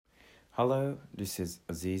Hello, this is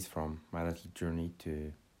Aziz from My Little Journey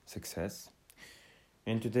to Success.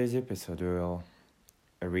 In today's episode, we'll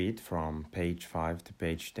read from page 5 to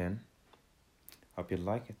page 10. Hope you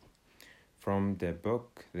like it. From the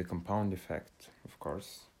book The Compound Effect, of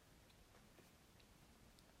course.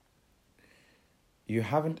 You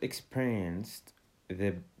haven't experienced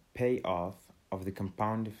the payoff of the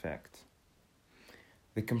compound effect.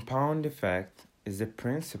 The compound effect is the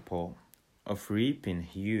principle of reaping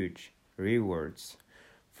huge rewards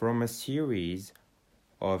from a series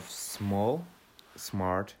of small,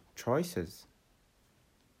 smart choices.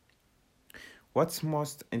 What's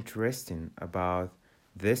most interesting about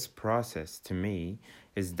this process to me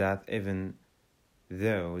is that even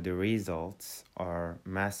though the results are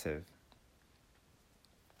massive,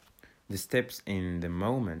 the steps in the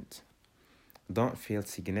moment don't feel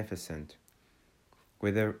significant.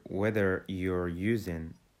 Whether you're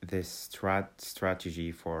using this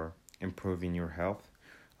strategy for improving your health,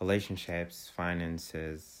 relationships,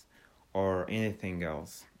 finances, or anything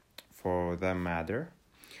else for that matter,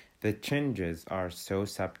 the changes are so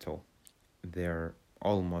subtle, they're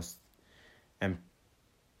almost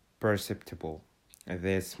imperceptible.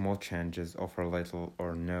 These small changes offer little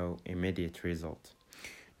or no immediate result.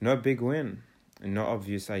 No big win, no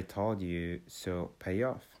obvious I told you so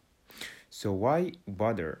payoff. So why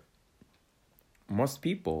bother? Most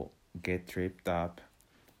people get tripped up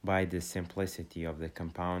by the simplicity of the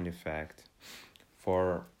compound effect.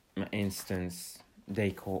 For instance,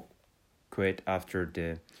 they quit after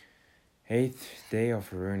the eighth day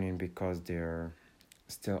of running because they're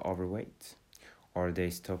still overweight, or they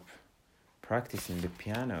stop practicing the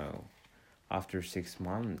piano after 6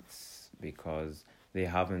 months because they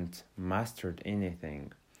haven't mastered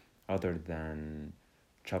anything other than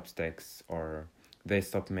chopsticks, or they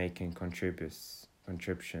stop making contributions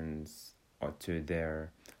to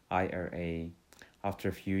their IRA after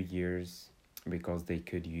a few years because they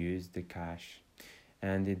could use the cash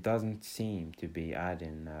and it doesn't seem to be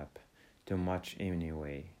adding up too much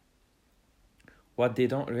anyway. What they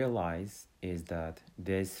don't realize is that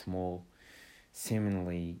these small,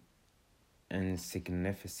 seemingly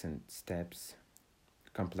insignificant steps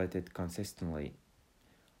completed consistently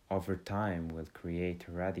over time will create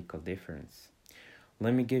a radical difference.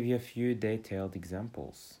 Let me give you a few detailed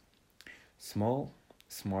examples. Small,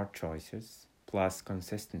 smart choices plus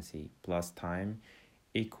consistency plus time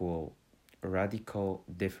equal radical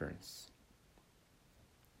difference.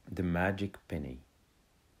 The magic penny.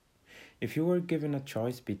 If you were given a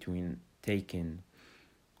choice between taking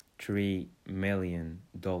 $3 million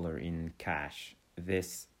in cash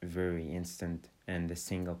this very instant and a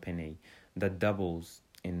single penny that doubles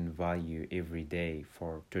in value every day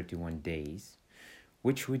for 31 days,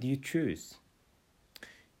 which would you choose?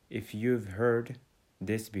 If you've heard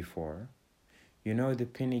this before, you know the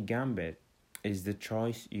penny gambit is the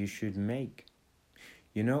choice you should make.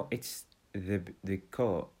 You know it's the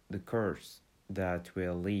curse that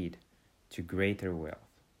will lead to greater wealth.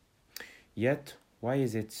 Yet, why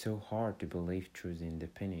is it so hard to believe choosing the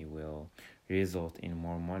penny will result in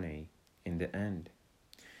more money in the end?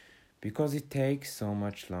 Because it takes so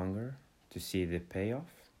much longer to see the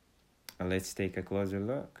payoff. Let's take a closer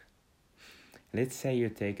look. Let's say you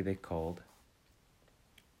take the cold,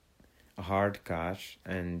 hard cash,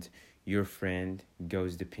 and your friend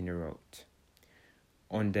goes the penny route.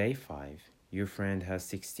 On day 5, your friend has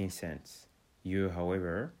 16 cents. You,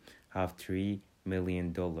 however, have $3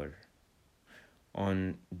 million.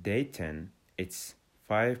 On day 10, it's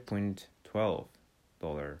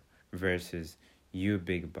 $5.12 versus you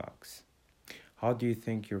big bucks. How do you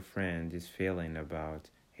think your friend is feeling about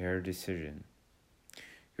her decision?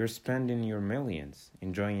 You're spending your millions,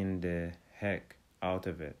 enjoying the heck out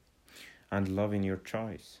of it, and loving your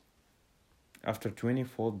choice. After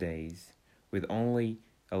 24 days, with only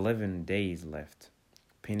 11 days left,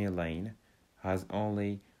 Penny Lane has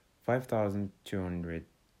only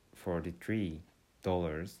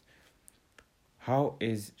 $5,243. How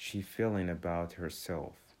is she feeling about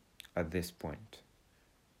herself at this point?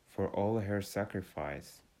 For all her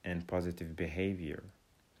sacrifice and positive behavior,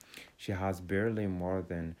 she has barely more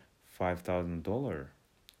than $5,000.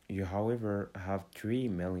 You, however, have $3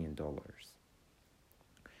 million.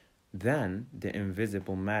 Then the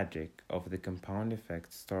invisible magic of the compound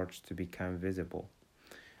effect starts to become visible.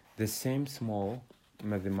 The same small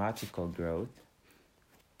mathematical growth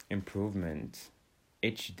improvement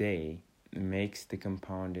each day makes the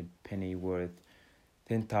compounded penny worth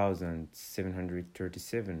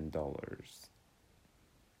 $10,737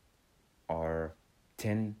 or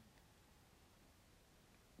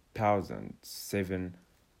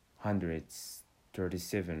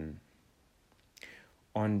 $10,737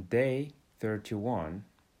 On day 31,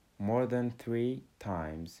 more than three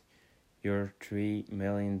times your $3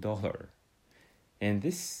 million. In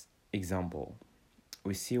this example,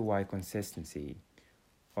 we see why consistency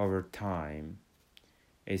over time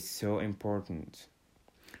is so important.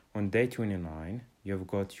 On day 29, you've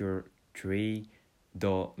got your $3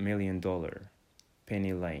 million.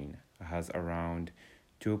 Penny Lane has around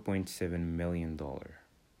 $2.7 million.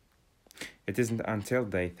 It isn't until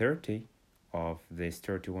day 30 of this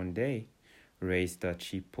 31-day race that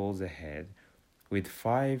she pulls ahead with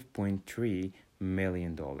 $5.3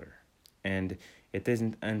 million. And it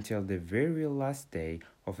isn't until the very last day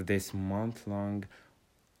of this month-long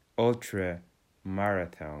ultra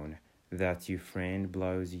marathon that your friend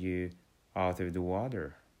blows you out of the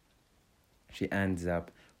water. She ends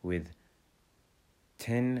up with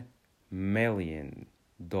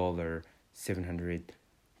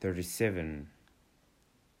 $10,737,000.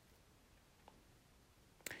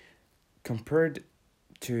 Compared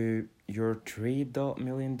to your $3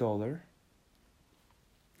 million,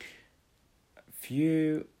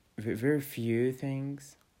 very few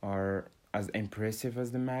things are as impressive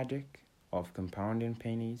as the magic of compounding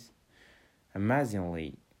pennies.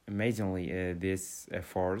 Amazingly, this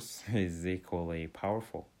force is equally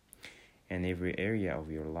powerful in every area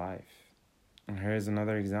of your life. And here's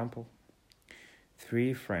another example.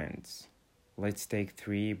 Three friends. Let's take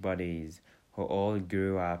three buddies who all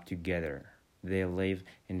grew up together. They live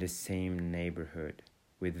in the same neighborhood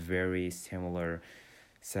with very similar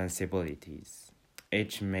sensibilities.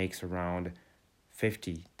 Each makes around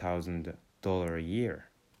 $50,000 a year.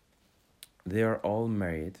 They are all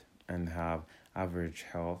married and have average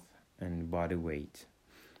health and body weight,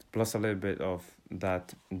 plus a little bit of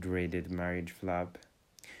that dreaded marriage flab.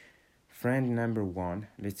 Friend number one,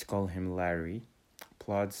 let's call him Larry,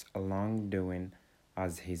 plods along doing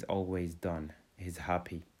as he's always done. He's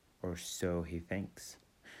happy, or so he thinks,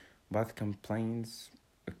 but complains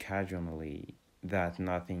occasionally that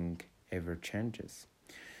nothing ever changes.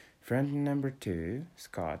 Friend number two,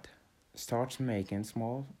 Scott, starts making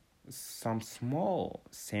some small,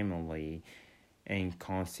 seemingly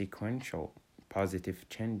inconsequential positive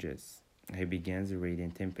changes. He begins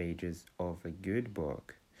reading 10 pages of a good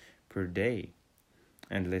book per day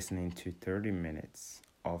and listening to 30 minutes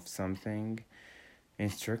of something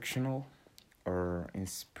instructional or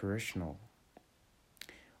inspirational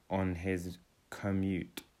on his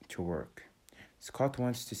commute to work. Scott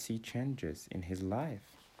wants to see changes in his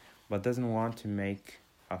life, but doesn't want to make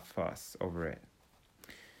a fuss over it.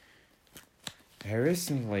 He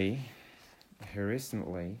recently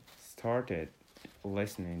started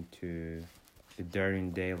listening to the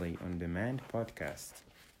Daring Daily On Demand podcast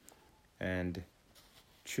and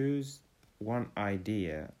choose one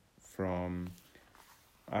idea from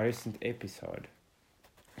a recent episode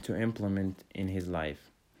to implement in his life.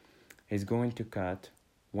 He's going to cut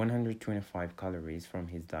 125 calories from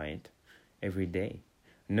his diet every day.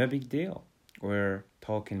 No big deal. We're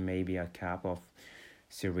talking maybe a cup of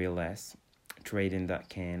cereal less, trading that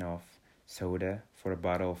can of soda for a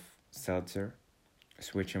bottle of seltzer,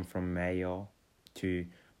 switching from mayo to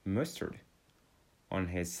mustard on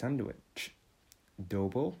his sandwich.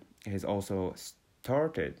 Double has also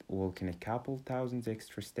started walking a couple thousand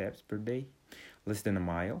extra steps per day, less than a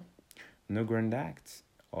mile. No grand acts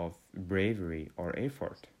of bravery or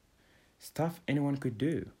effort. Stuff anyone could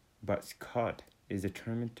do, but Scott is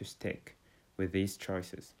determined to stick with these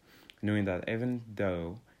choices, knowing that even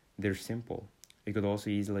though they're simple, he could also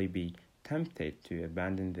easily be tempted to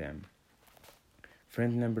abandon them.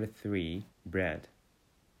 Friend number three, Brad,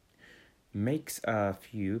 makes a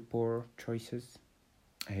few poor choices.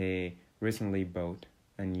 He recently bought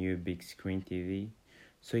a new big screen TV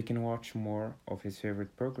so he can watch more of his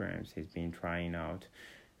favorite programs he's been trying out.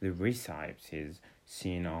 The recipes he's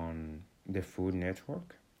seen on the Food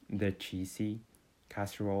Network, the cheesy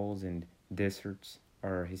casseroles and desserts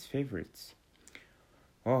are his favorites.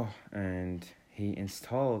 Oh, and he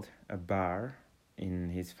installed a bar in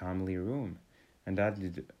his family room and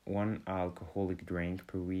added one alcoholic drink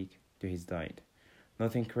per week to his diet.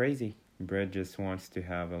 Nothing crazy. Brett just wants to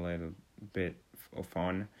have a little bit of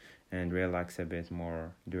fun and relax a bit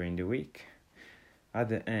more during the week. At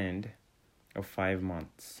the end of 5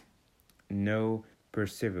 months, no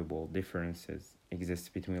perceivable differences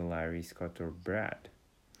exist between Larry, Scott, or Brad.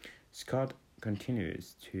 Scott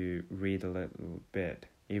continues to read a little bit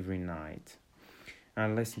every night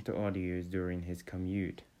and listen to audios during his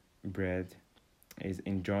commute. Brad is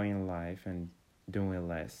enjoying life and doing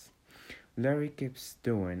less. Larry keeps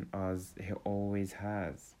doing as he always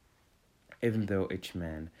has, even though each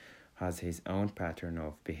man has his own pattern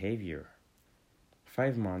of behavior.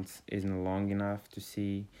 5 months isn't long enough to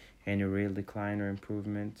see any real decline or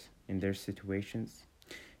improvement in their situations.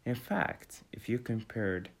 In fact, if you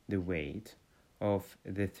compared the weight of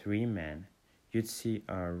the three men, you'd see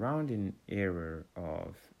a rounding error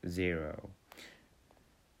of 0.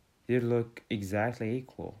 They look exactly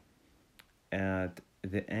equal. At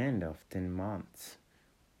the end of 10 months,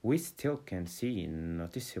 we still can see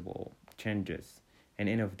noticeable changes in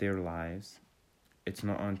any of their lives. It's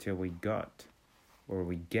not until we get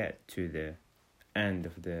to the end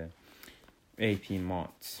of the 18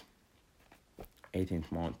 months,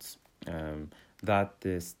 18th months, that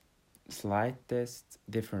the slightest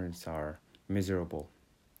difference are miserable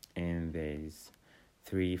in these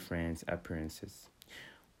three friends' appearances.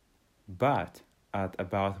 But at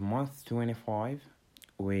about month 25,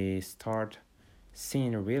 we start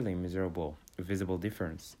seeing a really miserable, visible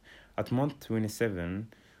difference. At month 27,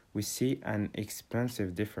 we see an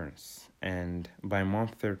expensive difference, and by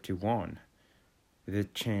month 31, the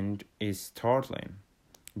change is startling.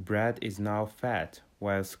 Brad is now fat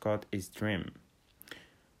while Scott is trim.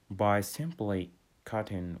 By simply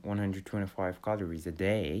cutting 125 calories a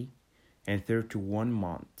day, in 31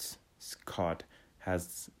 months, Scott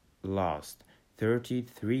has lost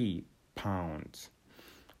 33 pounds.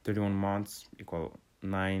 31 months equal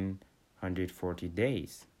 940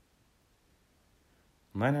 days.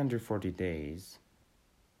 940 days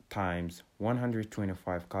times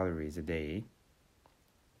 125 calories a day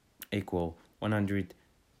equal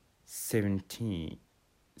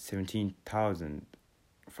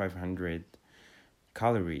 17,500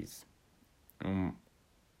 calories.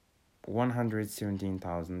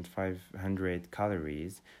 117,500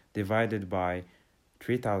 calories divided by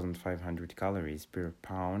 3,500 calories per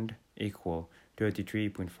pound equal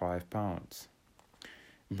 33.5 pounds.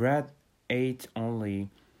 Brad ate only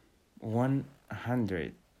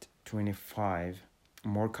 125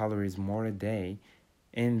 more calories more a day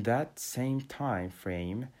in that same time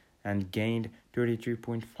frame and gained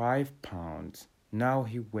 33.5 pounds. Now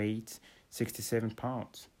he weighs 67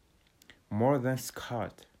 pounds, more than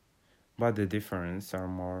Scott. But the difference are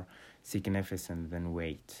more significant than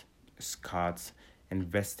weight. Scott's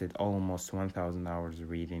invested almost 1,000 hours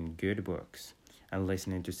reading good books and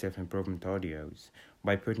listening to self-improvement audios.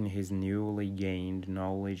 By putting his newly gained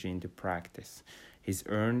knowledge into practice, he's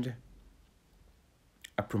earned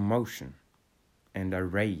a promotion and a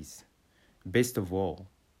raise. Best of all,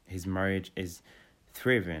 his marriage is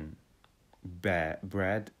thriving.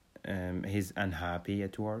 Brad, he's unhappy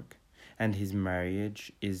at work, and his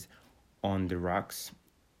marriage is on the rocks.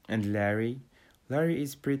 And Larry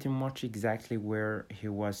is pretty much exactly where he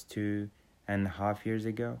was 2.5 years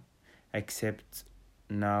ago, except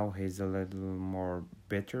now he's a little more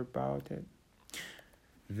bitter about it.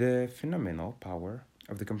 The phenomenal power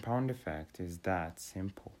of the compound effect is that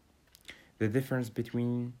simple. The difference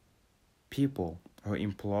between people who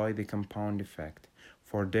employ the compound effect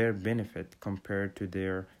for their benefit compared to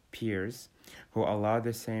their peers who allow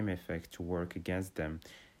the same effect to work against them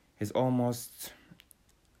is almost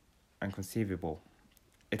inconceivable.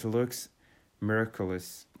 It looks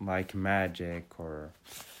miraculous, like magic or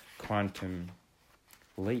quantum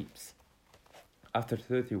leaps. After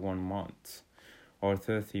 31 months or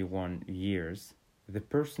 31 years, the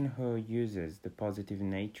person who uses the positive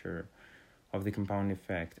nature of the compound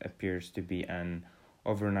effect appears to be an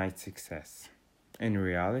overnight success. In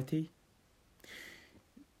reality,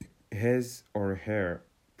 his or her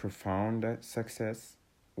profound success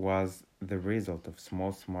was the result of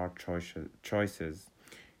small smart choices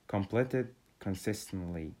completed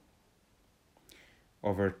consistently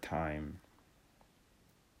over time.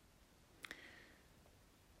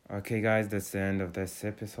 Okay, guys, that's the end of this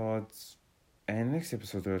episode. And next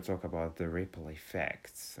episode we'll talk about the ripple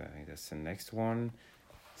effects. That's the next one.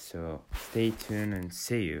 So stay tuned and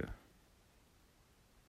see you.